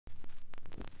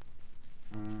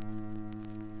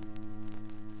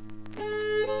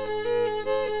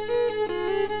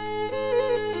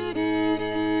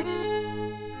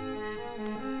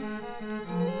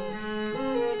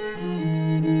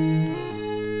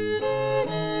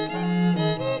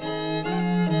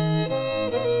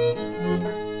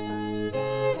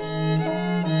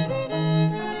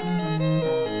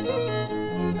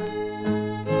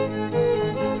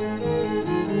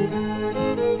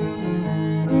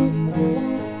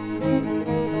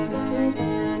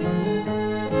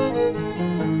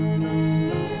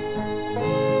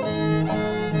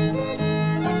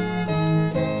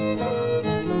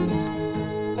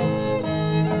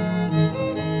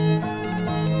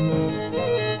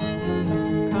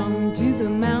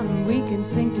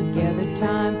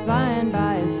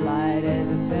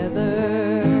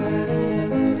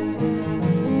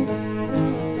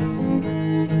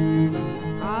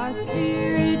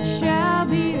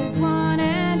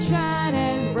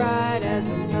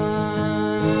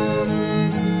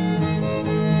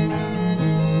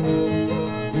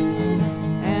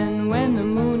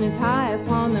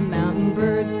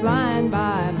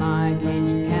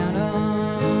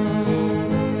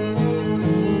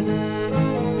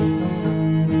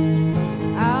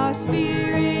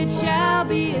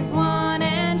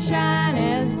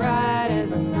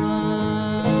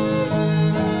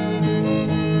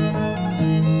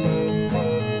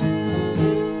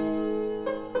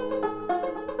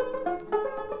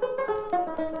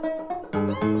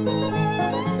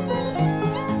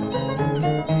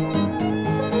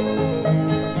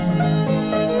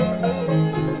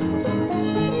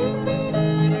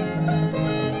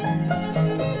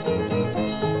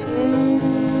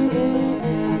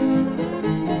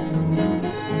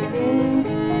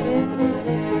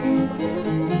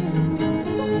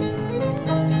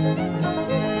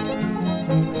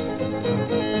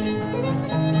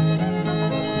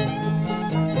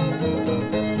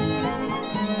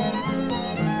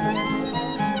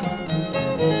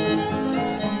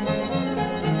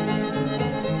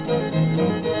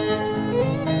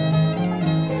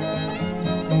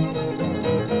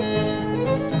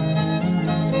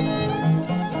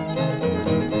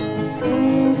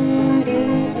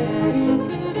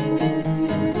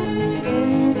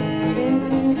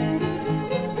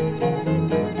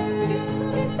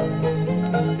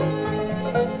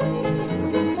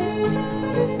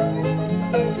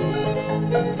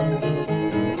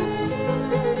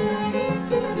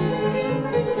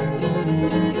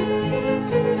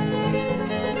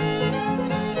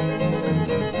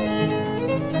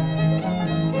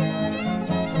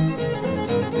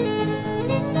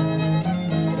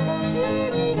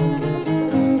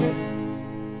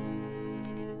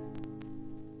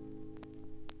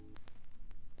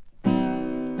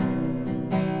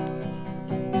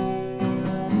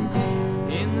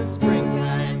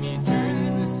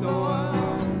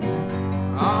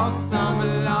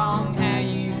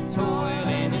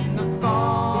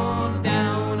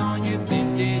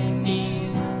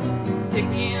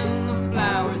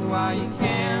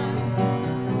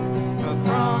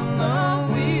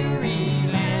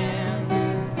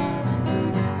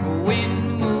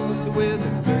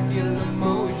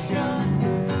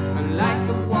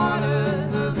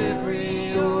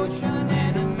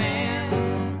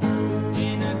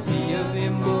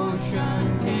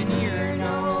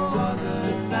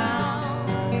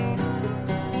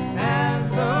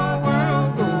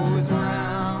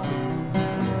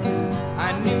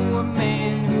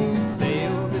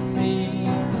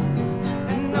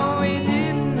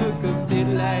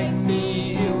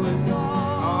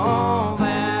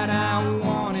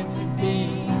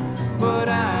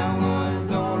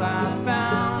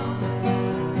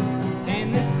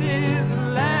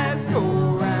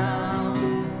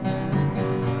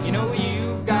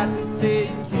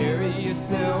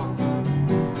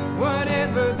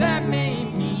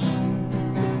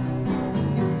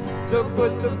So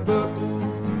put the books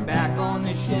back on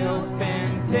the shelf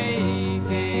and take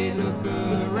a look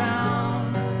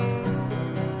around.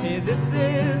 Hey, this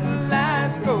is the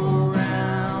last go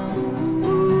round.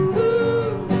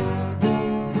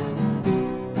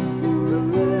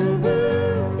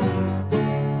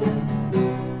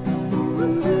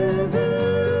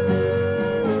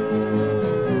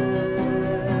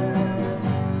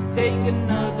 Take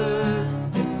another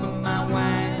sip of my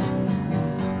wine.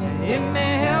 It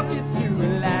may help you to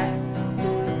relax.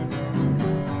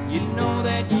 You know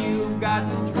that you've got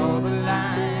to draw the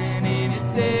line, and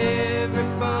it's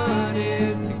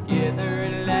everybody's together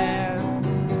at last.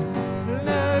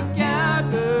 Look out,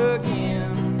 look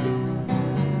in.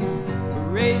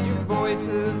 Raise your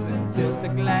voices and tilt the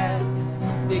glass.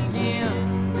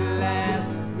 Begin to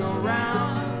last.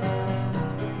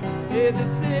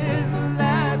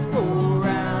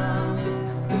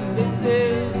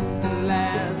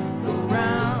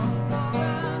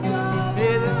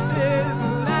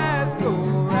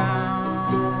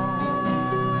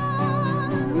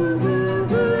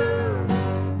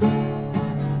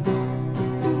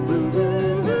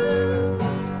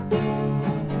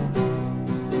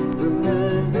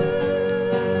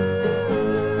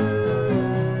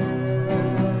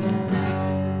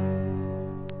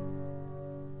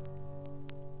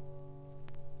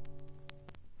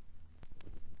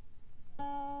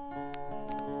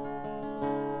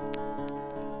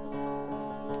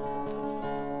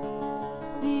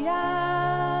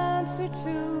 answer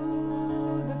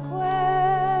to the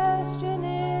question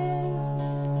is,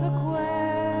 the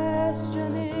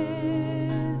question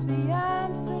is the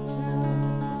answer to.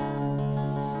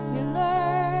 You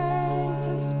learn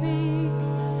to speak,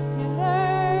 you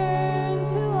learn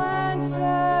to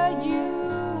answer, you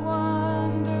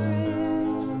wonder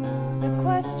is the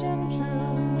question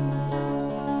true.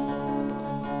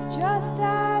 Just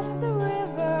ask the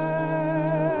river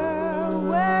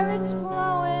where it's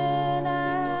flowing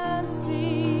and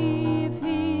see if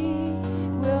he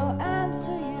will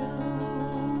answer you.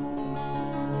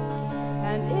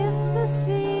 And if the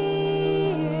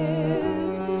sea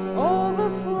is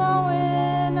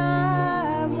overflowing,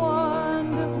 I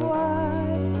wonder what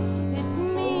it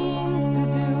means to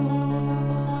do.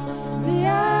 The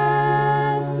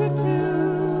answer to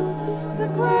the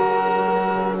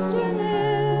question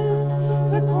is,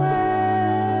 the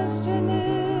question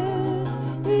is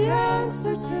the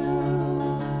answer to.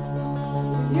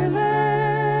 You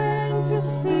learn to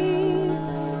speak,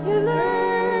 you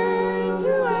learn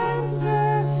to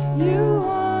answer, you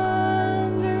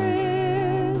wonder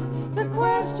is the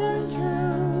question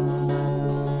true.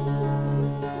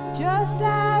 Just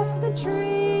ask the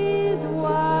trees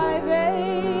why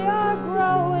they are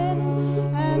growing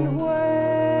and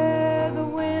where the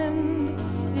wind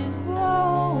is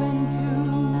blowing to.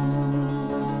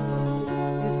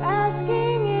 If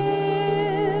asking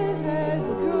is as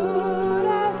good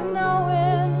as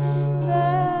knowing,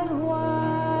 then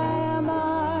why am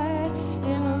I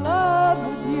in love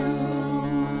with you?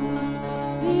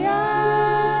 The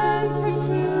answer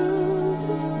to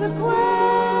the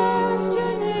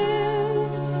question is,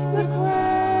 the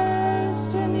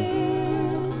question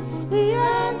is the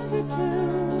answer to.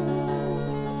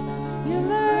 You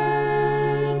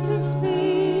learn to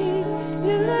speak,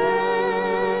 you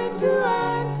learn to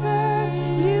answer,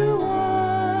 you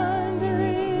wonder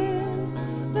is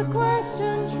the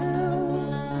question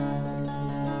true.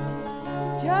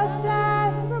 Just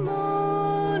ask the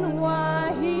moon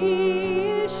why he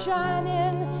is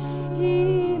shining,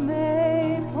 he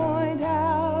may point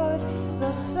out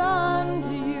the sun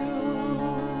to you.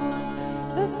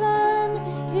 The sun,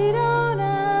 he don't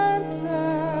answer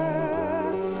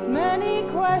many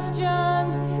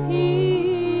questions,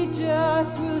 he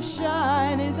just will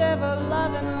shine his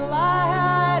ever-loving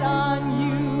light on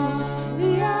you.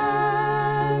 The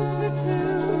answer to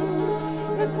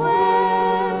the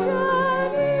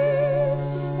question is,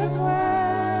 the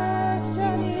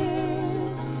question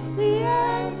is the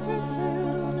answer to.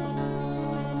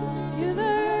 You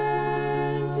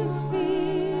learn to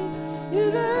speak, you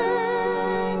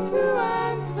learn to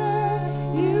answer,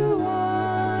 you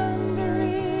wonder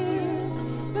is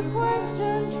the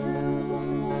question true.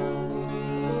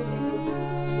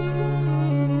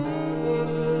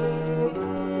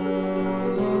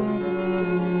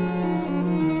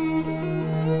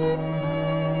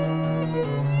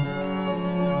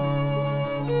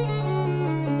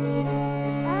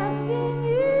 Asking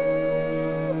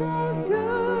is as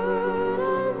good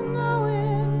as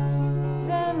knowing,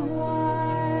 then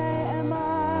why am I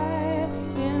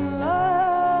in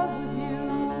love with you?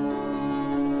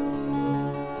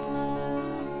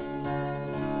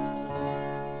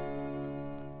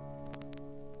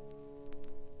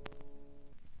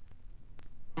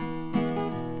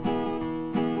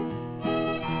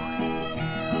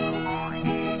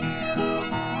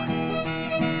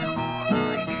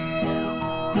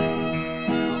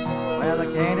 Well, the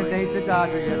candidate's a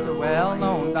Dodger, yes, a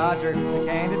well-known Dodger. The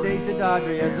candidate's a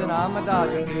Dodger, yes, and I'm a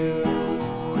Dodger too.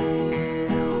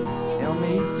 He'll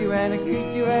meet you and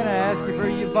greet you and ask you for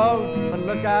your vote. But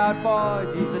look out,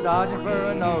 boys, he's a dodging for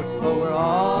a note. Oh, we're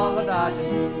all a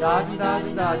dodging, dodging,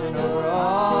 dodging, dodging. Oh, we're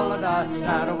all a dodging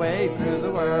our way through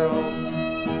the world.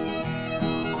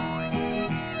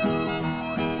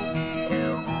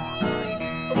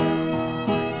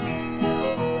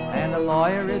 And the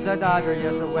lawyer is a Dodger,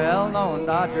 yes, a well-known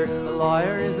Dodger. The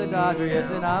lawyer is a Dodger, yes,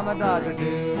 and I'm a Dodger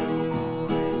too.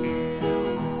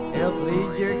 He'll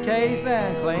plead your case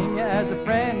and claim you as a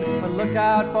friend. But look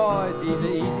out, boys, he's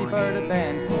a easy bird to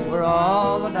bend. We're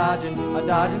all a dodging,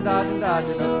 dodging,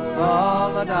 dodging. We're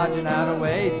all a dodging our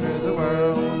way through the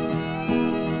world.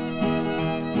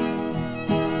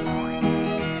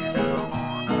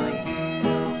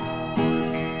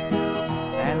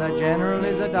 The general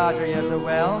is a Dodger, yes, a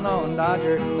well-known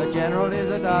Dodger. The general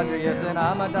is a Dodger, yes, and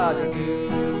I'm a Dodger too.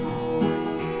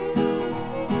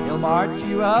 He'll march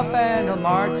you up and he'll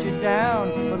march you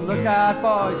down. But look out,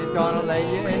 boys, he's gonna lay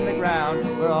you in the ground.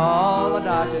 We're all a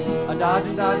dodging,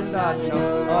 dodging.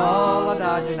 Oh, we're all a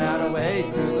dodging our way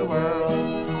through the world.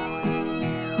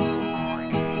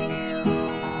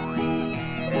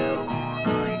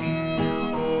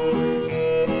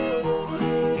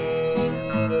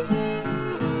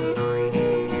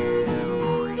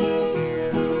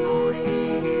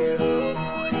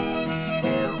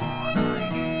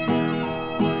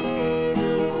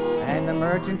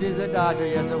 merchant is a dodger,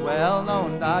 yes, a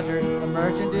well-known dodger. The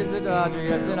merchant is a dodger,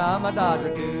 yes, and I'm a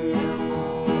dodger too.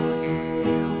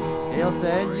 He'll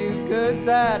sell you goods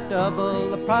at double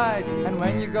the price, and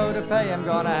when you go to pay him,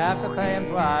 gonna have to pay him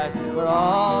twice. We're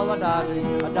all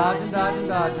a-dodging, a-dodging, dodging,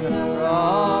 dodging. We're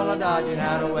all a-dodging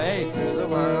how to wade through the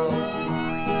world.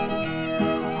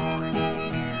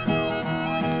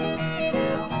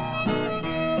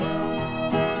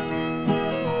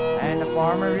 And the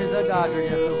farmer is a dodger,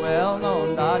 yes, a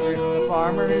well-known dodger. The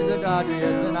farmer is a dodger,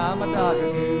 yes, and I'm a dodger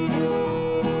too.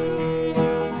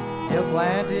 He'll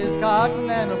plant his cotton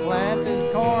and he'll plant his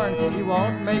corn. He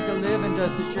won't make a living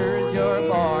just as sure as you're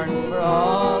born. We're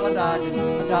all a-dodging,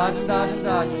 a-dodging, dodging,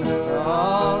 dodging. We're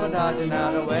all a-dodging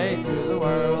how to wade through the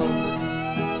world.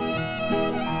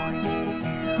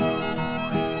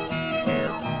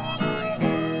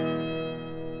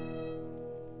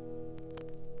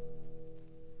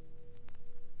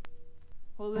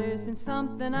 Well, there's been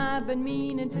something I've been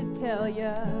meaning to tell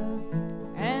ya,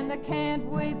 and I can't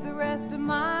wait the rest of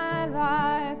my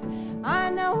life.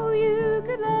 I know you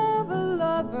could love a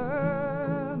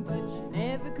lover, but you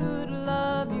never could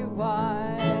love your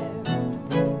wife.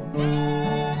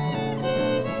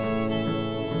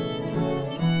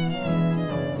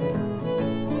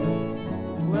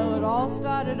 Well, it all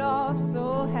started off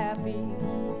so happy,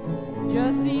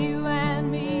 just you and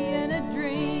me in a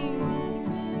dream.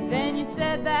 Then you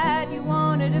said that you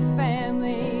wanted a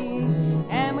family,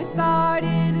 and we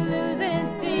started losing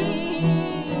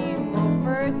steam. Well,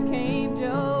 first came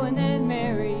Joe and then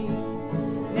Mary.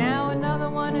 Now another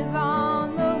one is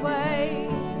on the way.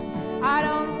 I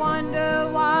don't wonder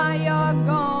why you're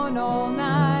gone all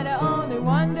night. I only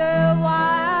wonder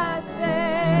why I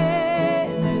stay.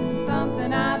 There's been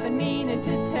something I've been meaning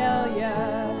to tell ya,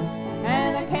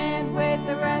 and I can't wait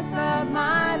the rest of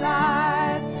my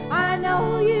life. I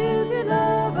know you could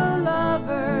love a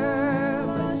lover,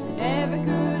 but you never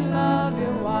could love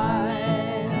your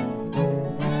wife.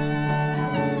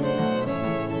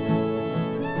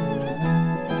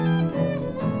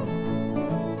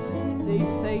 They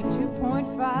say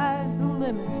 2.5's the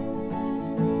limit,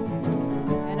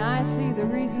 and I see the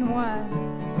reason why.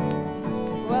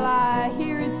 Well, I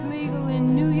hear it's legal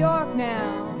in New York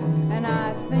now, and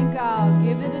I think I'll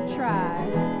give it a try.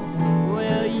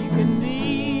 Well, you can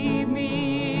leave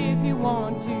me if you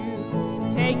want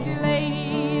to, take your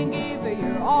lady and give her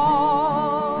your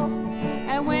all,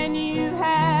 and when you've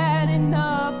had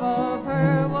enough of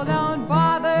her, well, don't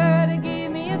bother to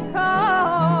give me a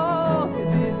call,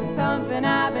 'cause it's something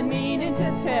I've been meaning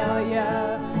to tell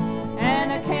ya,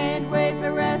 and I can't wait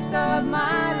the rest of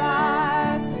my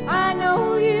life. I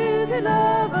know you could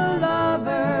love a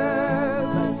lover,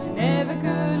 but you never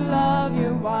could love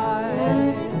your wife.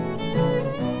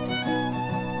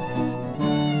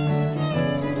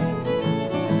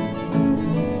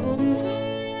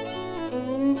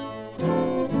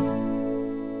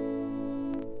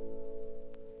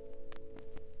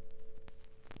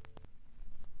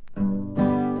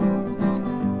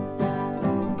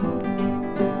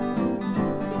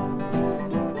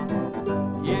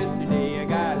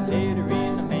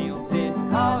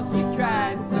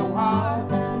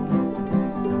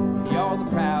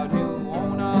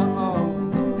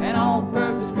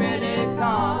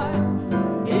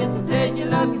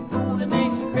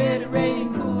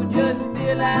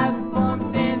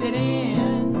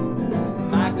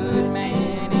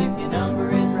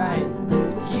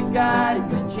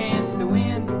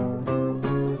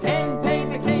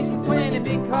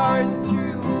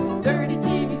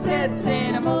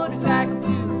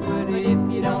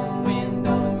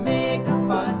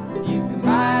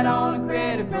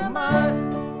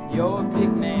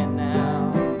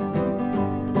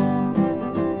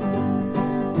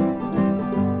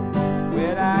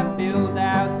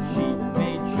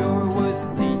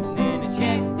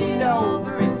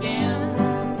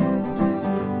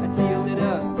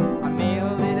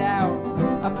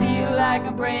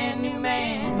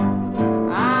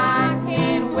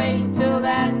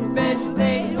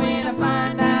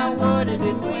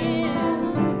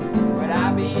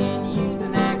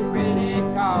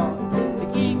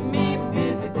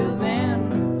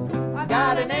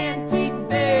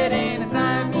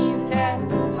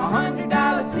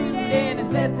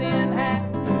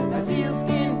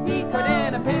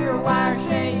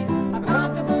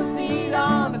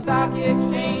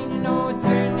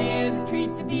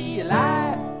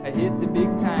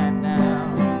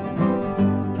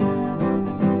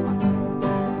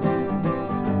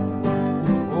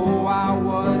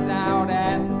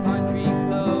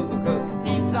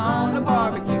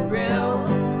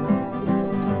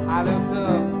 I looked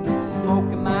up,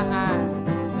 smoke in my eye.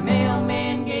 The mailman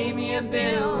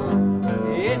bill.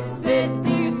 It said,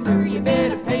 dear sir, you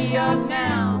better pay up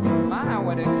now. My,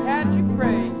 what a catchy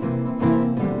phrase.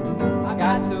 I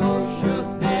got so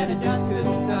shook that I just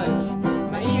couldn't touch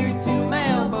my ear to my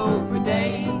elbow for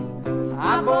days.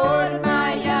 I boarded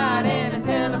my yacht and I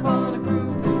telephoned the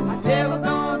crew. I said, we're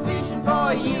going fishing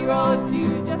for a year or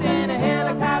two. Just then a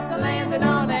helicopter landed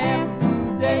on the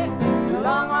afternoon deck. The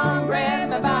long one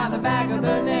grabbed me by the back of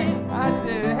the neck. I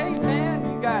said, hey man,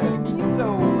 you gotta be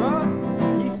so rough.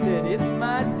 He said, it's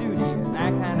my duty and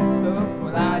that kind of stuff.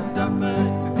 Well, I suffered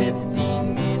for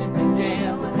 15 minutes in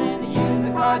jail, and then I used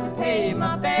the card to pay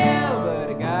my bail. But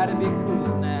I gotta be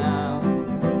cool now.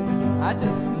 I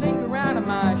just slink around in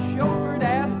my chauffeured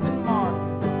Aston Martin.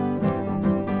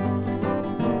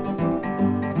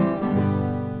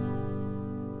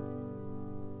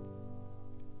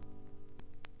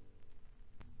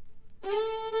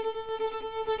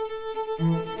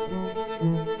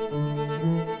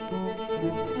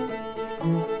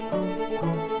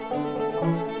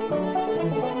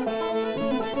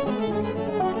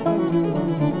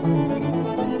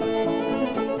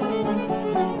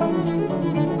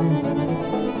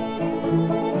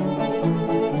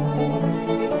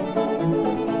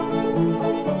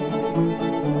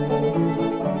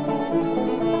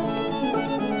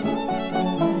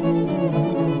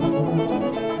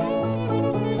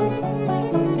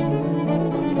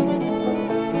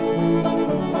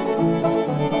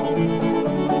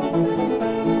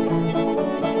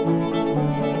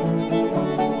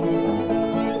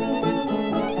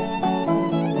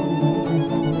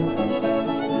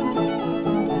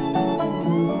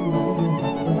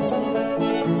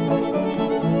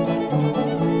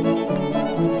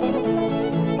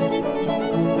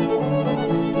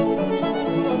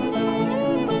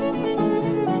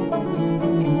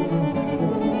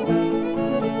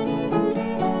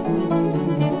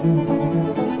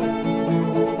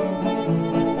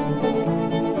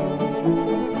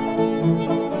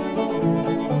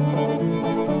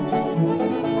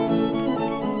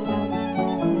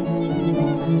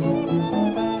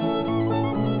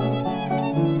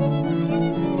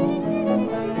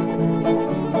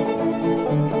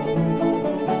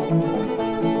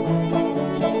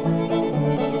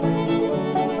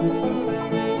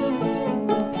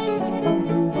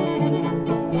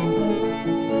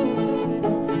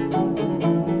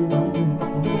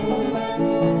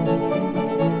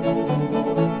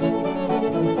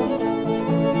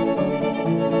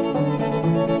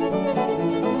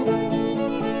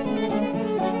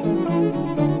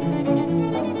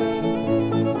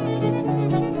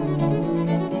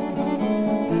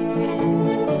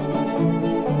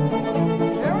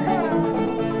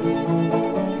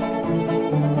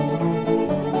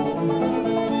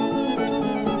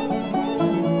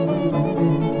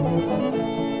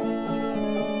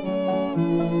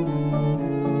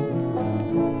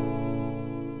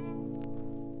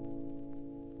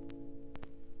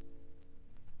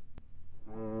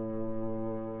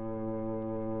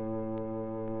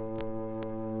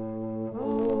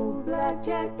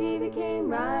 Jack Davey came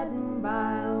riding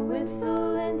by,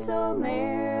 whistling so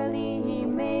merrily. He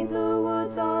made the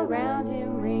woods all round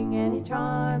him ring, and he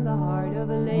charmed the heart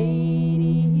of a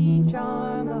lady. He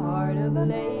charmed the heart of a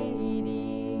lady.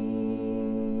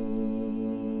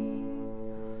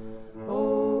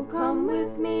 Oh, come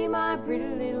with me, my pretty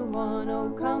little one. Oh,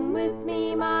 come with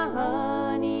me, my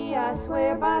honey. I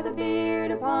swear by the beard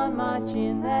upon my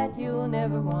chin that you'll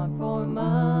never want for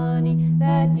money,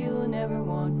 that you'll never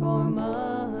want for money.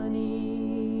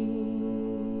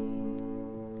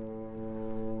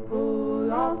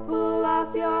 Pull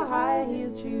off your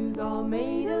high-heeled shoes, all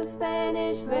made of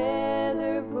Spanish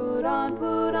leather. Put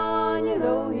on your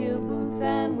low-heeled boots,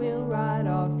 and we'll ride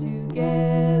off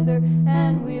together,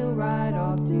 and we'll ride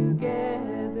off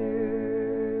together.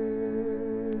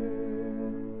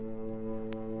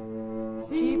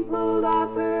 She pulled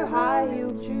off her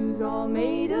high-heeled shoes, all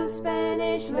made of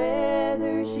Spanish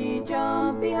leather. She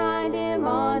jumped behind him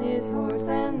on his horse,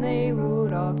 and they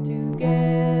rode off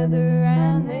together,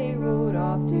 and they rode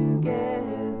off together.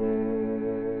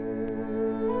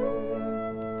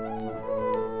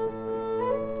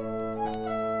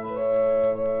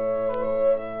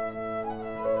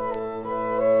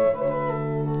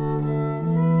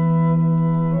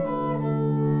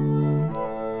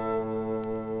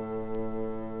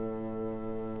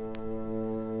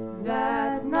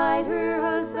 That night her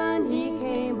husband, he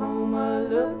came home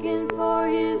a-looking for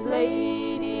his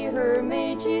lady. Her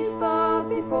maid she spoke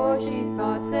before she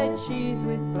thought, said she's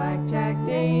with Blackjack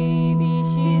Davey.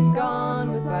 She's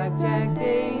gone with Blackjack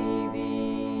Davey.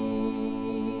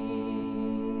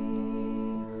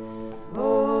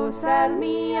 Oh, saddle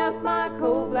me up my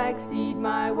coal-black steed,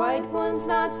 my white one's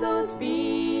not so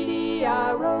speedy.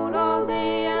 I rode all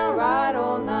day and I'll ride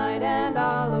all night, and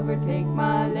I'll overtake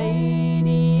my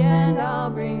lady, and I'll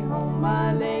bring home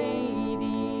my lady.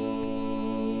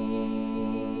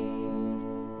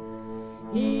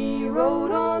 He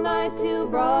rode all night till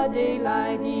broad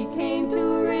daylight. He came to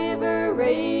a river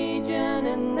raging,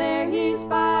 and there he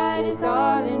spied his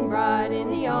darling bride in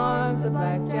the arms of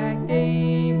Blackjack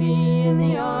Davey, in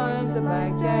the arms of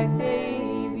Blackjack Davey.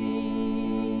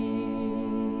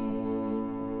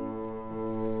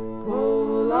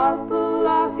 Pull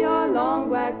off your long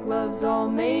black gloves, all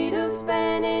made of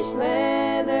Spanish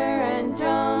leather, and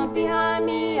jump behind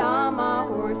me on my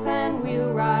horse, and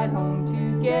we'll ride home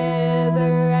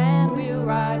together, and we'll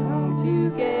ride home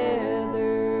together.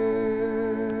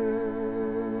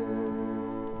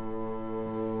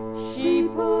 She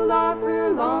pulled off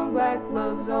her long black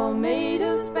gloves, all made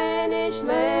of Spanish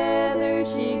leather.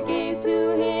 She gave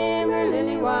to him her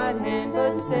lily white hand,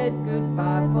 but said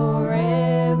goodbye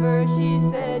forever. She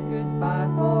said goodbye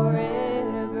forever.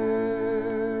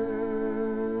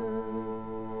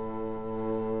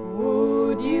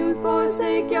 Would you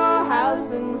forsake your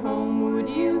house and home? Would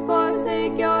you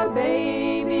forsake your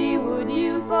baby? Would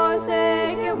you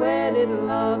forsake your wedded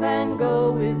love and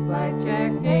go with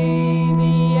Blackjack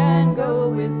Davey, and go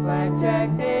with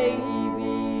Blackjack Davey?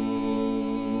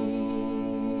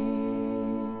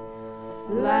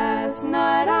 Last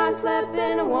night I slept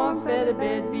in a warm feather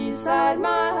bed beside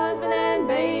my husband and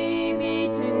baby.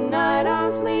 Tonight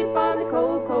I'll sleep on the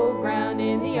cold, cold ground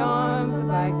in the arms of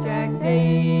Blackjack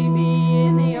Davey,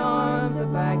 in the arms of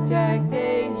Blackjack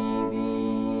Davey.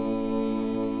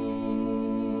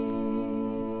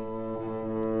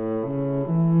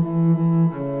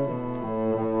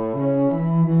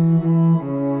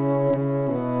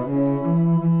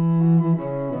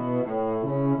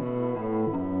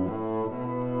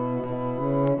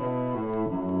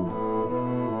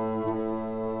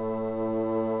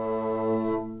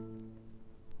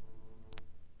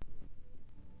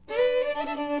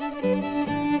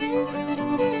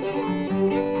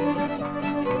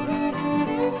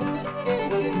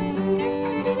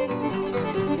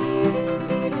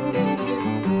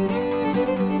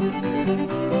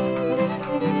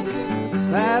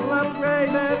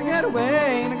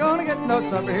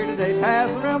 Supper here today, pass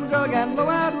around the jug and blow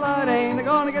out a light. Ain't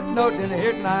gonna get no dinner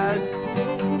here tonight.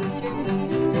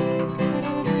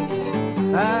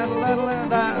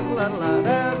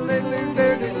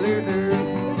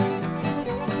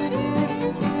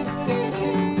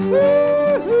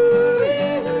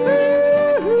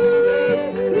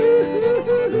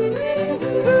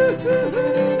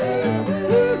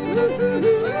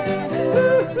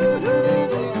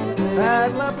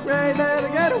 Saddle up the gray, better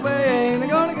get away. Ain't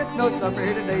gonna get no supper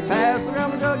here today. Pass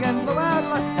around the jug and blow out a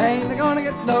light. Ain't gonna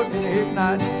get no dinner here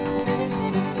tonight.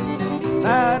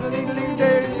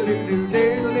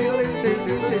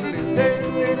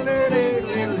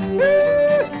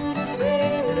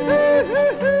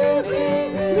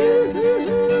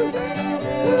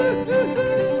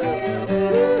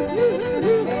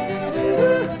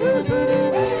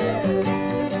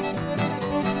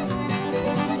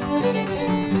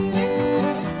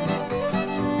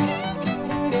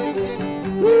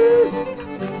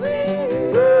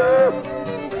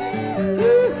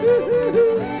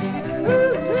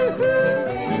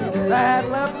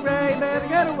 Saddle up, gray, better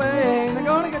get away. Ain't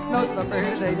gonna get no supper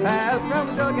here today. Pass around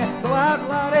the jug and go out a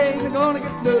lot. Ain't gonna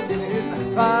get no dinner here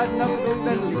tonight. Riding up the road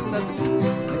and leaving up the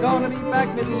sheep. They're gonna be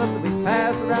back middle of the week.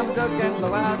 Pass around the jug and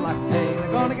blow out a lot.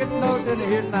 Ain't gonna get no dinner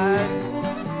here tonight.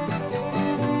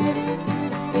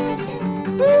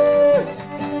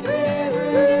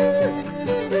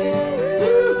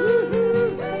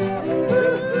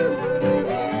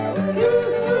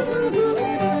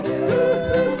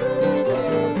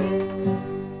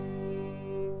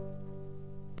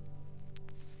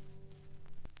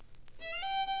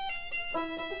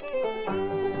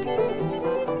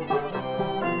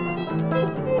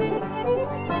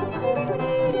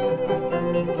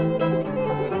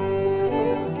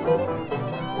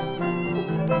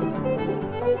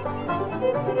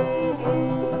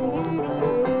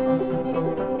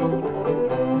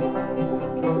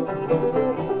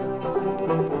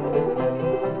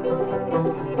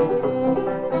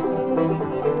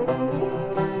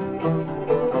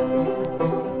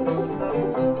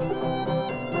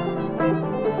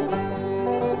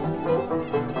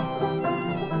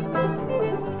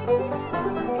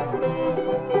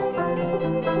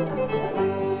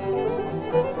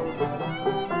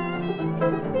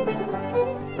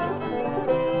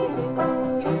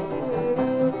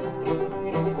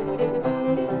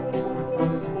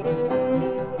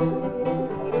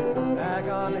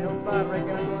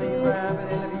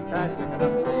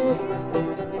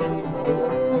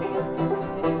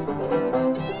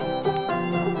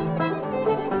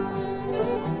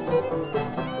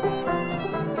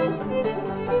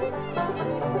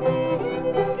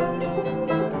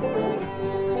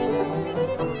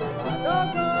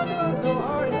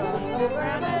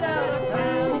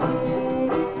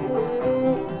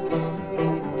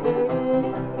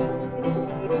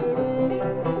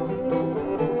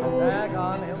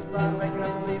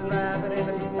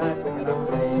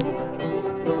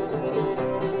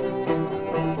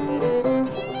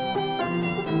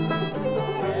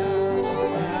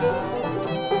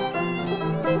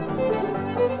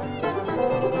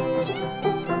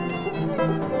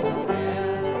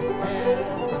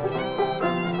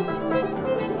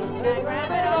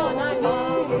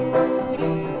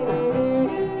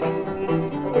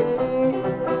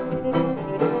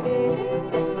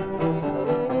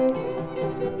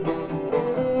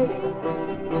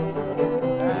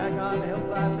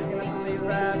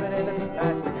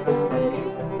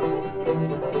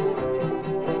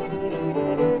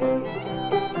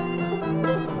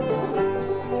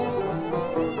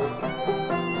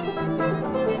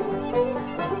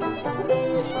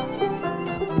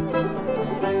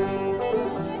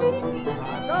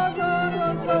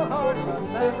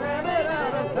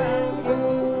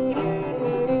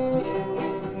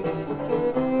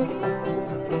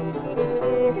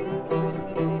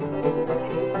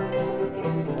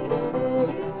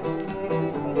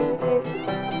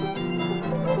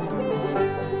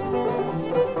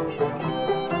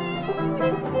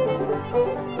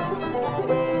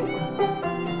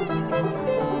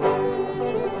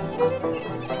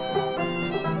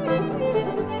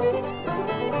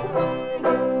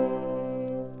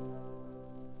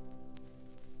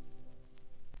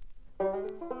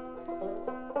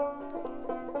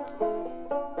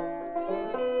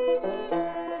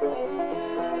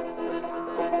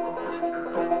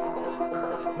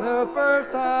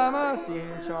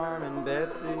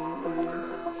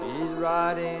 She's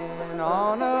riding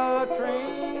on a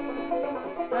train,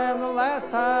 and the last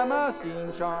time I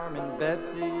seen Charmin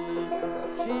Betsy,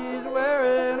 she's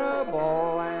wearing a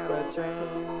ball and a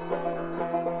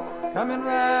chain. Coming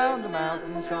round the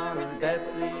mountain, Charmin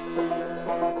Betsy,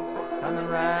 coming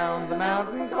round the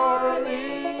mountain,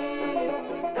 Coralie,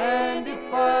 and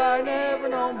if I never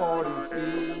no more to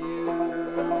see you,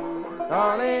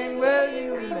 darling, will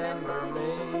you remember me?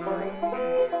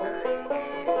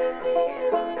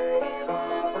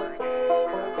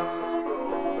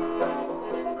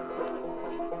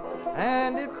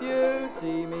 And if you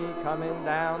see me coming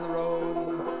down the road,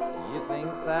 you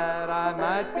think that I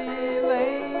might be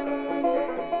lame.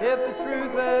 If the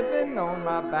truth had been known,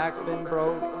 my back's been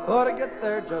broke, but I get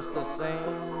there just the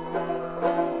same.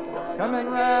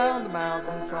 Coming round the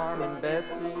mountain, Charmin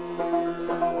Betsy,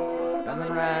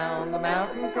 coming round the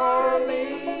mountain,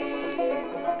 Coralie,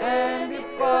 and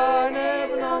if I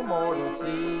never no more to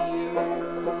see you,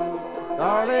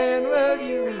 darling, will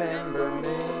you remember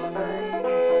me?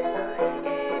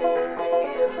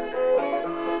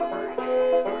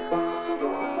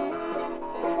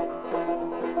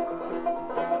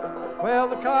 Well,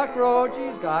 the cockroach,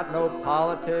 he's got no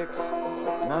politics.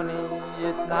 Money,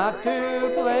 it's not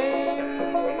to blame.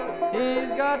 He's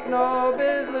got no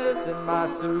business in my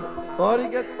soup, but he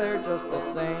gets there just the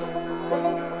same.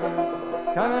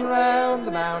 Coming round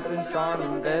the mountain,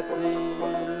 Charmin Betsy,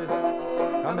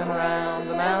 coming round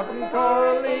the mountain,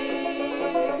 Coralie,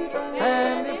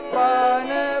 and if I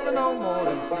never no more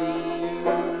to see you,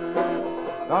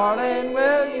 darling,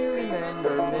 will you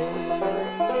remember me?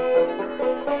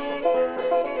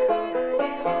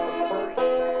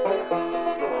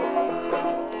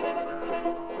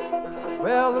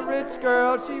 Well, the rich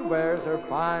girl, she wears her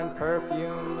fine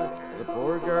perfume. The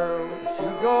poor girl, she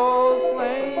goes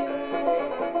plain.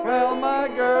 Well, my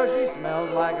girl, she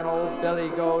smells like an old billy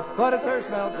goat, but it's her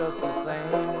smell just the same.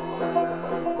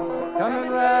 Coming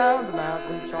round the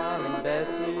mountain, Charmin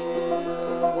Betsy,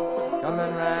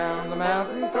 coming round the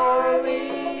mountain,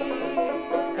 Coralie,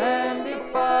 and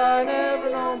if I never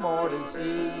no more to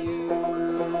see you,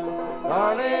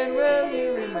 darling, will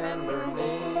you remember me?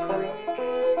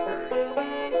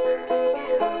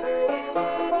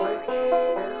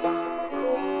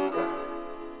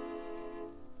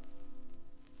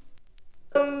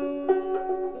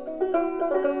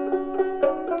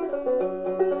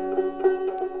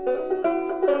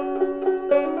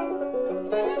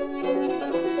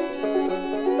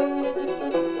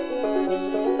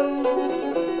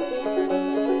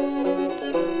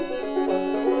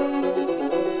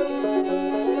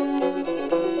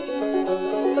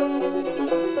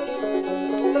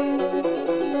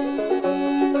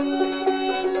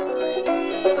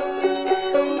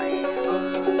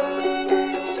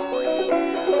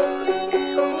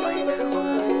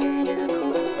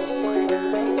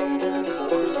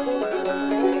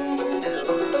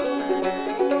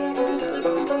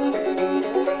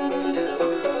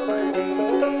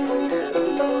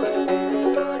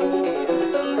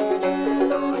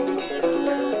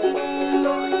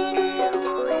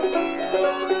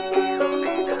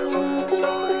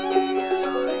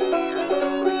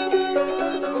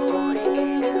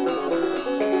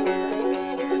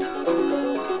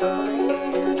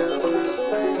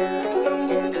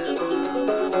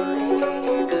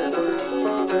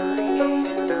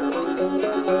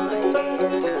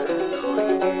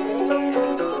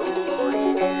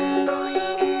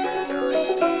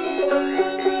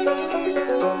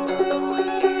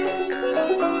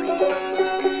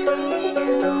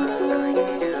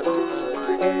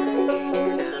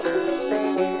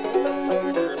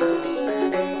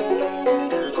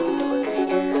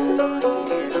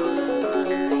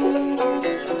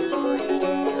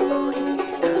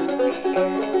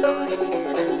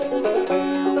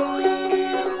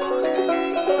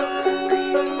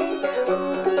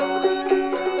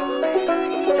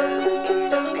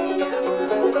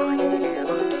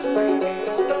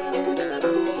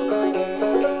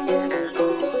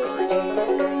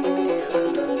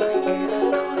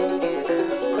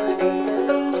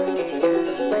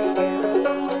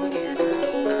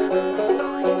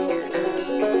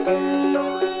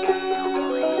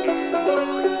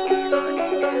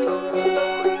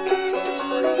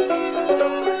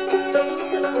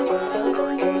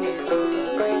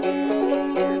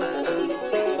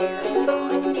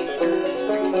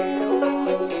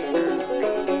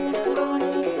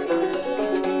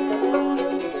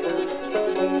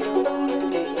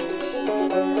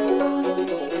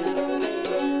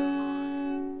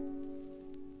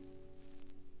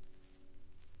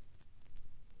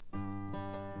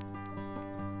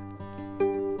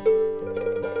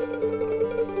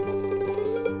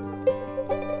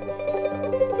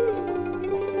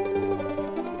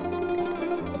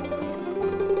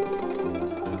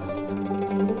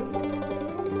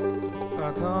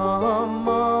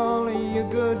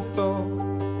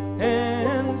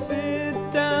 and sit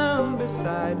down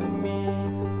beside me,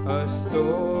 a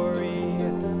story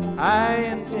I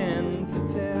intend to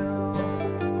tell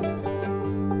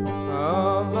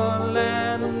of a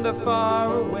land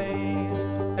far away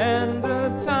and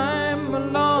a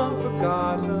time long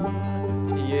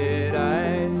forgotten, yet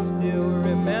I still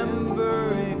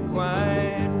remember it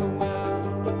quite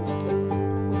well.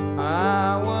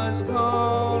 I was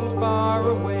called far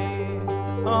away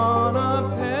on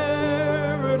a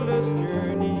perilous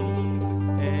journey,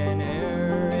 an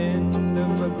errand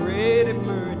of a great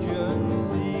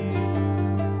emergency,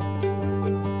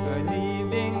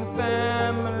 leaving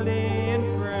family and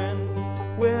friends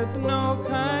with no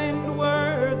kind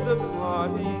words of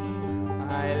parting.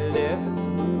 I left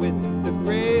with the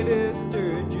greatest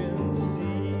urgency.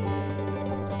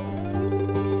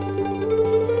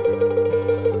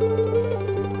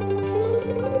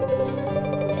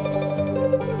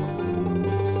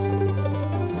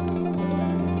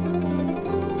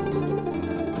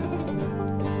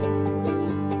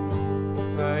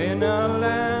 In a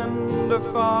land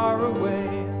far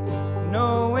away,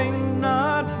 knowing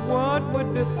not what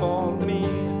would befall me,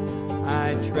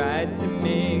 I tried to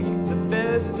make the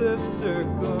best of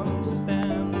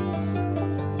circumstance.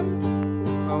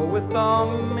 With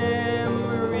all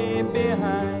memory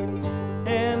behind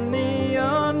and the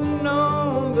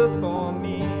unknown before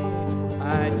me,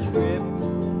 I tripped,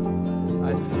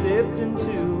 I slipped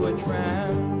into a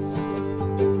trance.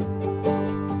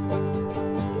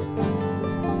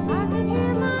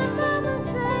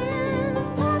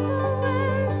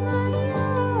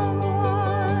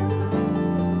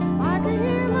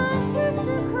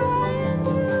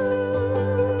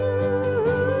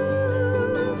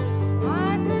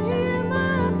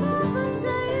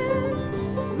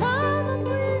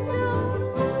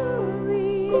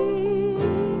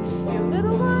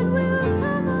 Little one will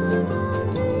come on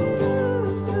home to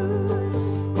you.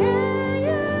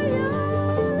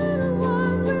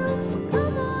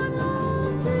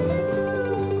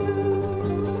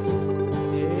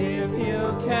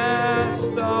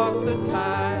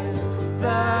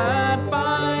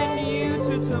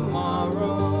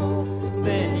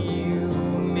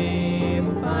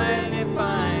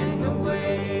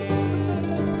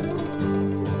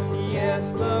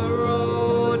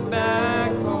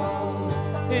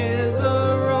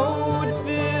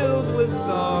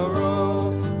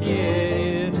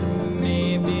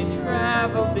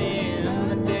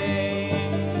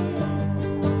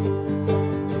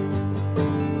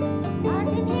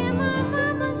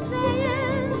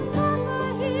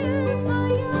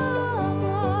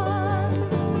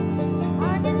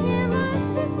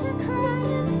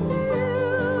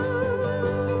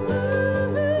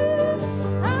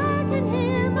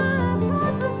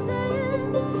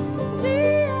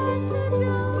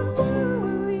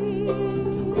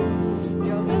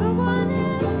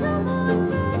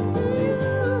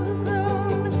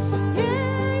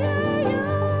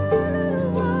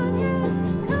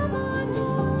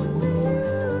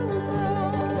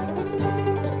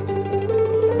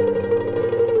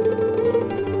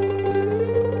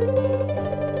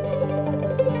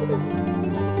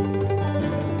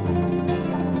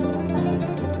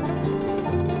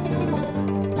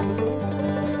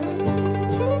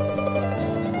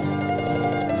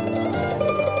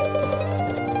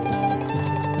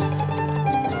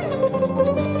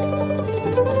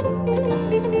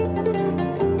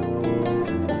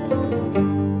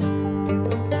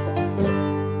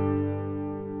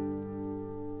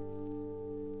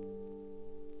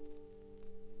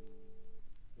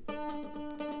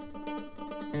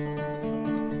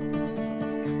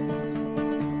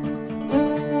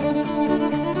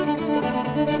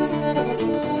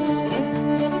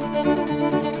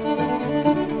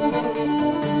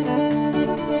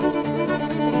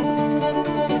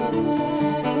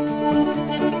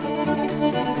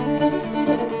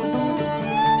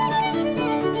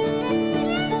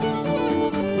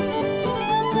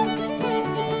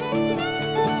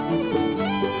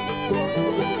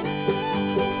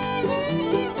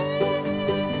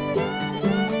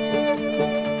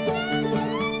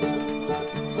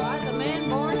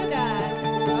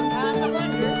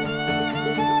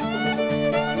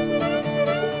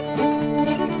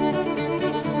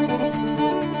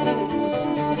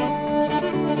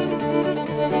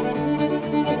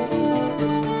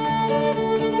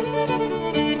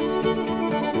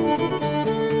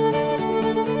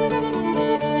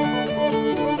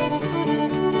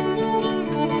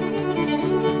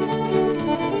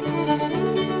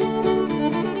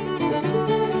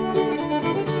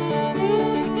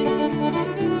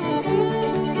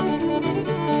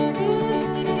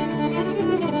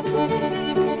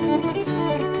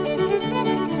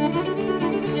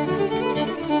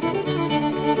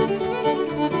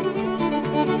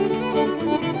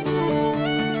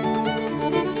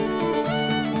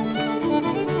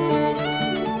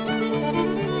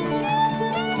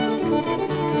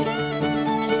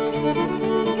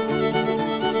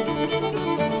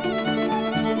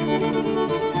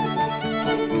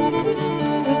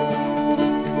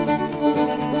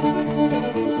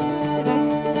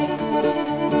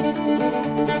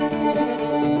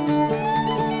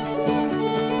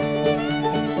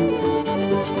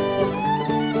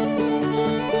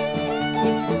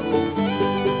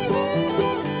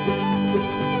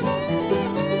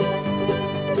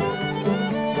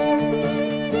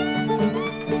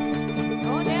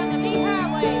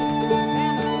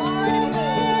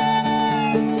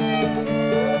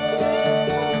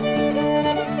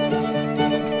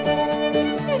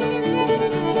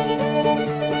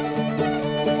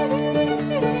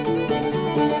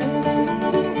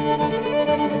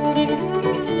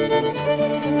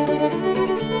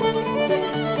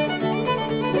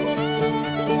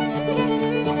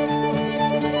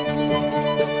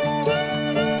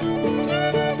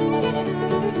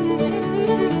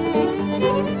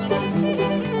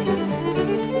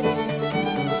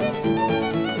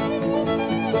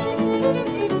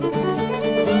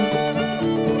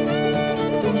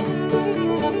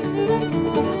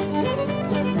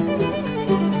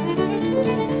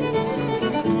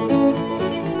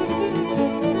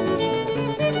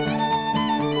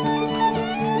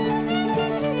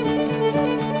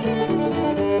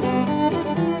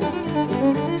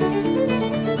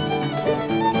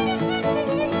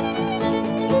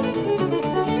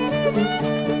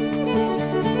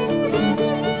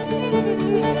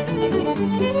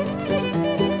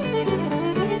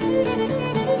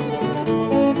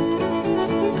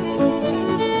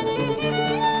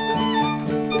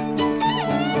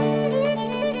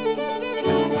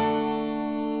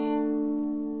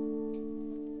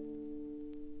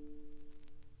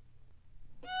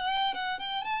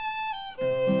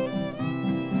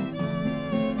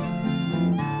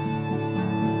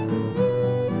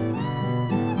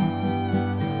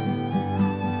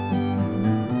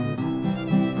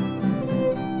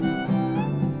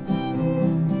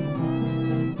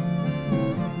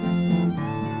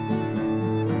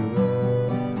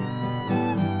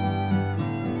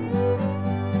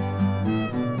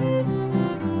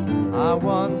 I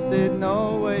once did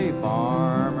know a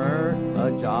farmer,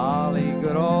 a jolly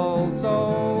good old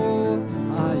soul.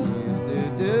 I used to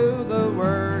do the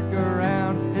work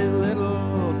around his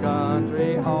little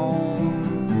country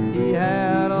home. He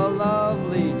had a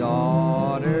lovely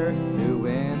daughter, to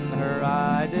win her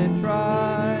I did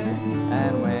try.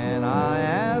 And when I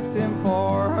asked him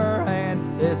for her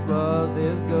hand, this was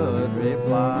his good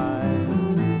reply.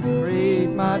 Treat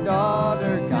my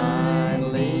daughter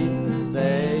kindly,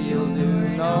 say you'll do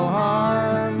no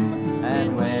harm.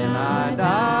 And when I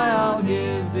die, I'll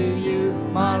give to you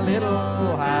my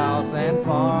little house and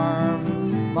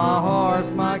farm. My horse,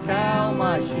 my cow,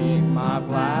 my sheep, my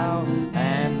plow,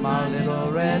 and my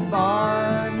little red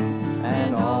barn,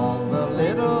 and all the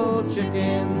little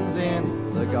chickens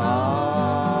in the garden.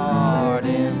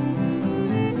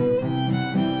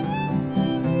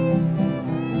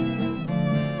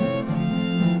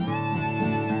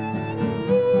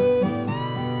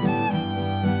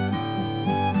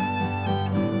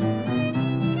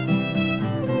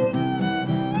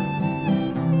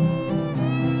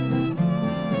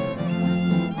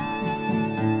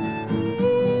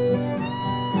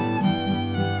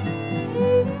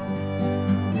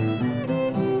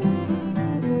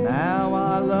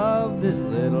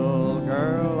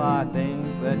 I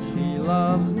think that she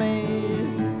loves me.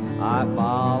 I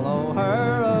follow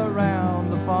her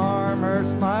around the farm, her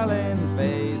smiling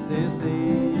face to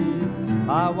see.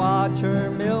 I watch her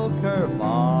milk her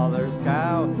father's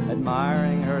cow,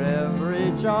 admiring her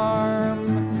every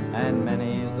charm. And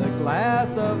many's the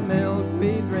glass of milk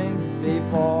we drink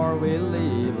before we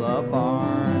leave the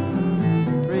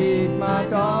barn. Treat my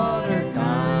daughter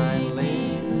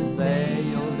kindly, say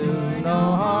you'll do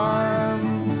no harm.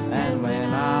 And when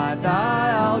I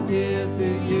die, I'll give to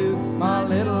you my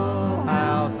little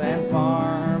house and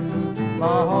farm. My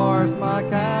horse, my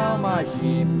cow, my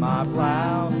sheep, my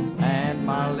plow, and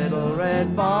my little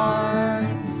red barn,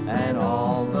 and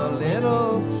all the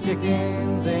little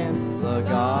chickens in the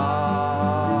garden.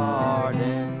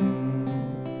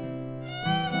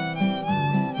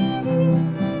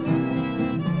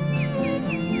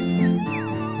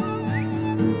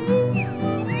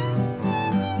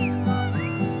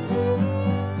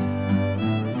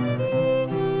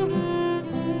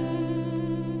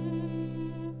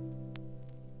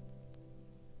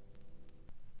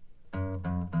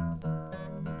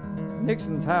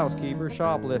 Nixon's housekeeper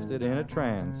shoplifted in a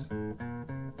trance.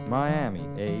 Miami,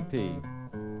 AP.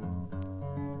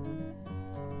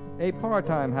 A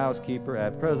part-time housekeeper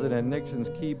at President Nixon's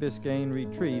Key Biscayne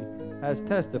retreat has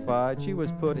testified she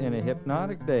was put in a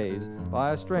hypnotic daze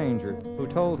by a stranger who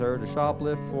told her to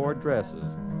shoplift 4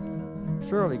 dresses.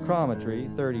 Shirley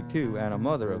Cromitry, 32, and a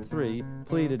mother of 3,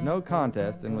 pleaded no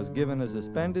contest and was given a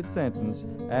suspended sentence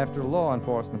after law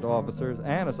enforcement officers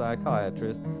and a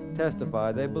psychiatrist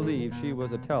testified they believed she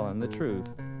was a-telling the truth.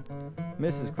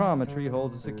 Mrs. Cromitry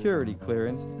holds a security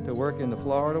clearance to work in the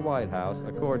Florida White House,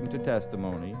 according to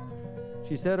testimony.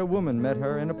 She said a woman met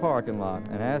her in a parking lot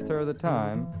and asked her the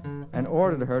time and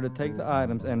ordered her to take the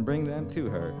items and bring them to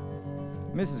her.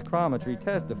 Mrs. Cromitry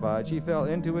testified she fell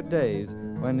into a daze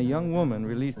when the young woman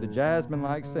released a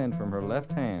jasmine-like scent from her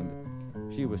left hand.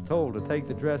 She was told to take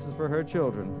the dresses for her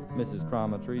children, Mrs.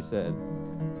 Cromitry said.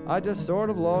 I just sort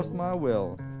of lost my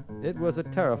will. It was a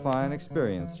terrifying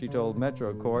experience, she told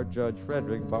Metro Court Judge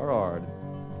Frederick Barrard.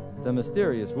 The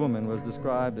mysterious woman was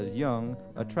described as young,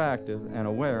 attractive,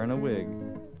 and wearing a wig.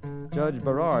 Judge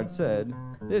Barrard said,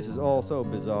 "This is all so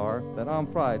bizarre that I'm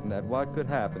frightened at what could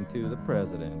happen to the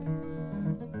president."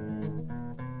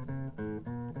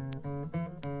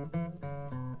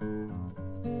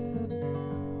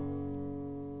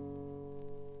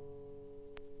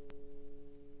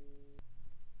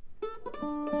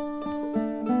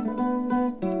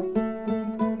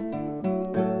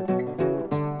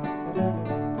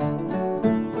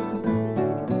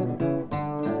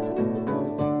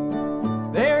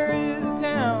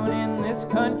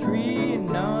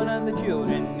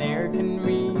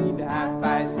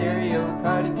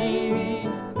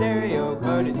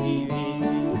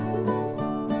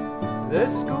 The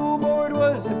school board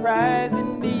was surprised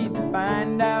indeed to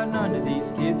find out none of these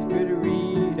kids could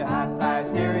read. A hi-fi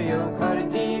stereo color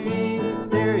TV,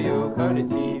 stereo color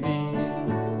TV.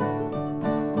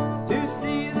 To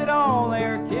see that all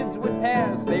their kids would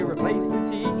pass, they replaced the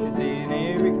teachers in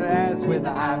every class with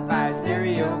a hi-fi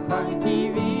stereo color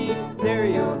TV,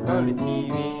 stereo color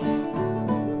TV.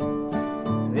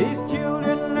 These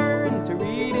children learned to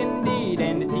read indeed,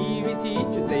 and the TV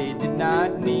teachers they did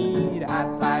not need. A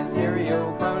hi-fi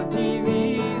stereo color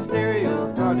TV,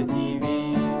 stereo color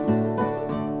TV.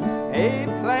 A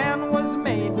plan was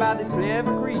made by by these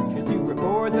clever creatures who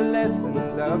record the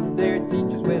lessons of their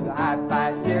teachers with a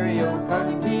hi-fi stereo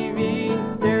color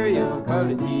TV, stereo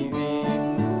color TV.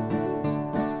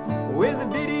 With a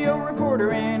video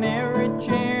recorder in every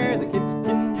chair, the kids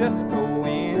can just go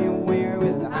anywhere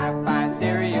with a hi-fi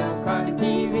stereo color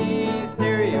TV,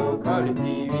 stereo color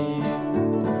TV.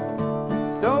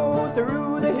 So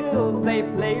through the hills they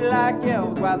play like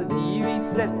elves while the TV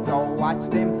sets all watch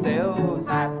themselves.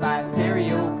 Hi-fi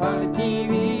stereo color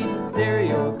TV,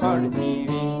 stereo color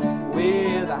TV.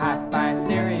 With a hi-fi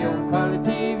stereo color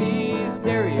TV,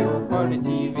 stereo color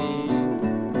TV.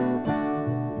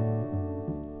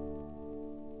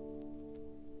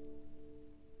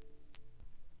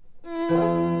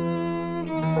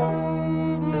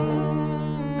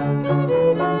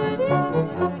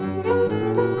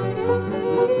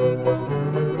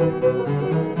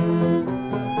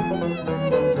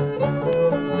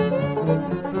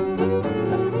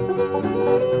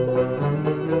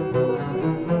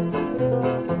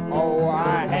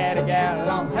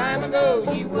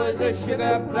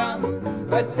 Sugar plum,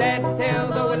 but sad to tell,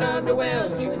 though I loved her well,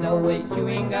 she was always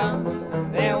chewing gum.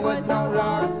 There was no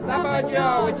law to stop her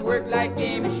jaw, which worked like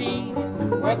a machine.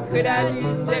 What could I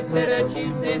do except let her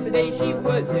chew since the day she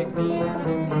was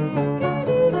 16?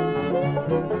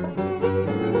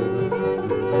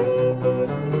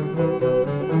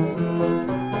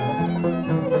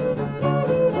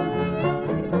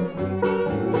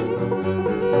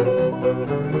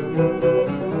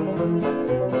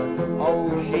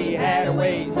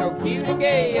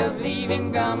 Of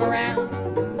leaving gum around,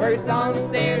 first on the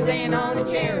stairs, then on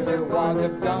the chairs, her wads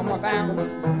of gum were found.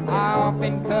 I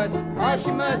often cussed, cause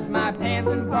she must, my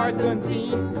pants and parts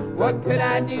unseen. What could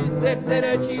I do except let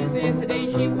her choose, and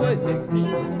today she was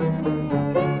 16.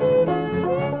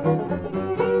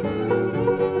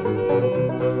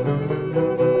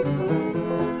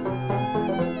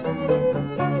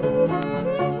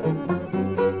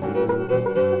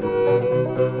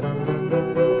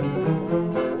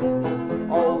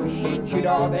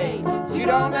 All day, chewed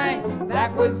all night,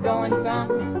 that was going some.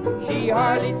 She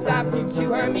hardly stopped to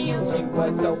chew her meal, she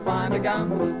was so fond of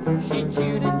gum. She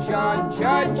chewed and chawed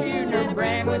and chewed, her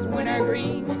brand was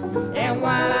wintergreen. And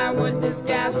while I would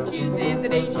disguise she chewed, and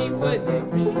today she was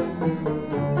 16.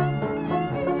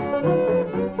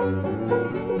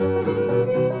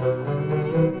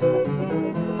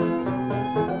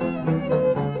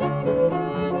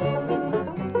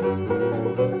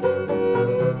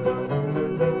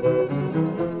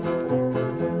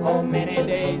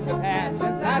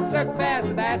 Stuck fast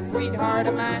with that sweetheart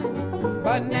of mine,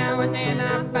 but now and then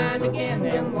I find again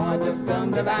them ones of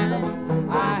gum divine.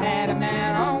 I had a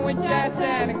man on which I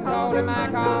sat and called her my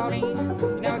Colleen.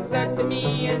 You know, it stuck to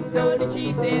me and so did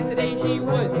she, since the day she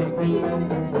was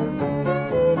 16.